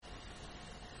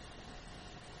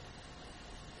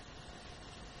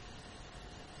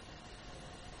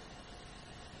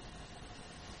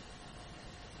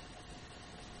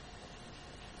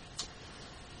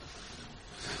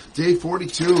Day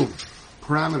 42.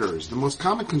 Parameters. The most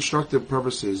common constructive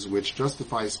purposes which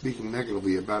justify speaking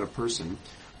negatively about a person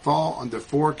fall under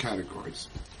 4 categories.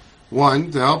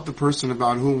 1. To help the person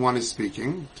about whom one is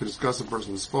speaking, to discuss a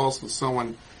person's faults with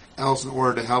someone else in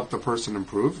order to help the person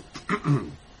improve.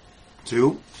 2.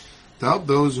 To help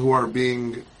those who are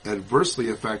being adversely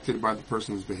affected by the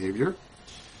person's behavior.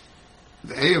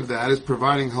 The A of that is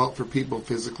providing help for people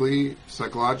physically,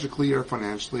 psychologically, or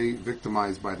financially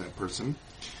victimized by that person.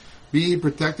 B,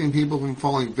 protecting people from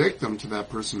falling victim to that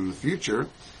person in the future.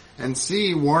 And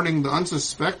C, warning the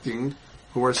unsuspecting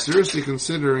who are seriously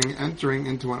considering entering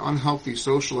into an unhealthy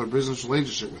social or business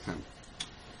relationship with him.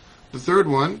 The third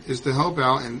one is to help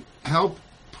out and help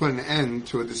put an end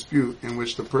to a dispute in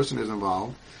which the person is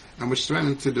involved and which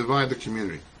threatens to divide the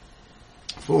community.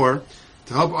 4,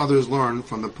 to help others learn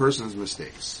from the person's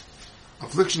mistakes.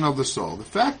 Affliction of the soul. The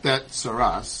fact that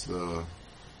saras, the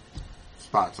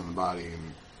spots on the body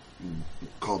and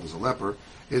called as a leper,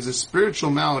 is a spiritual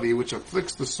malady which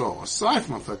afflicts the soul, aside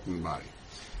from afflicting the body,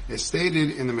 is stated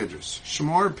in the Midrash.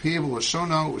 Shmor piv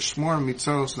l'shono u'shmor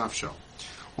mitzaros nafsho.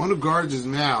 One who guards his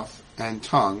mouth and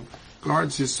tongue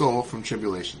guards his soul from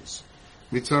tribulations.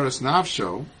 Mitzaros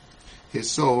nafsho,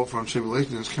 his soul from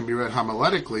tribulations, can be read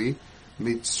homiletically,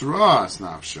 mitzras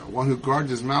nafsho. One who guards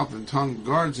his mouth and tongue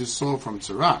guards his soul from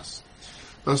tzaras.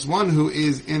 Thus, one who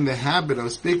is in the habit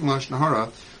of speaking lashon hara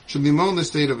should bemoan the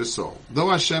state of his soul. Though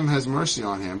Hashem has mercy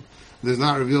on him and does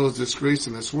not reveal his disgrace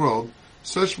in this world,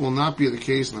 such will not be the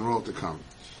case in the world to come.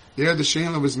 There the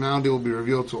shame of his malady will be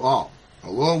revealed to all.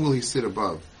 Alone will he sit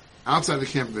above, outside the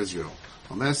camp of Israel,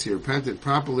 unless he repented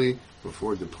properly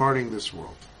before departing this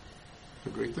world.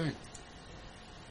 Have a great day.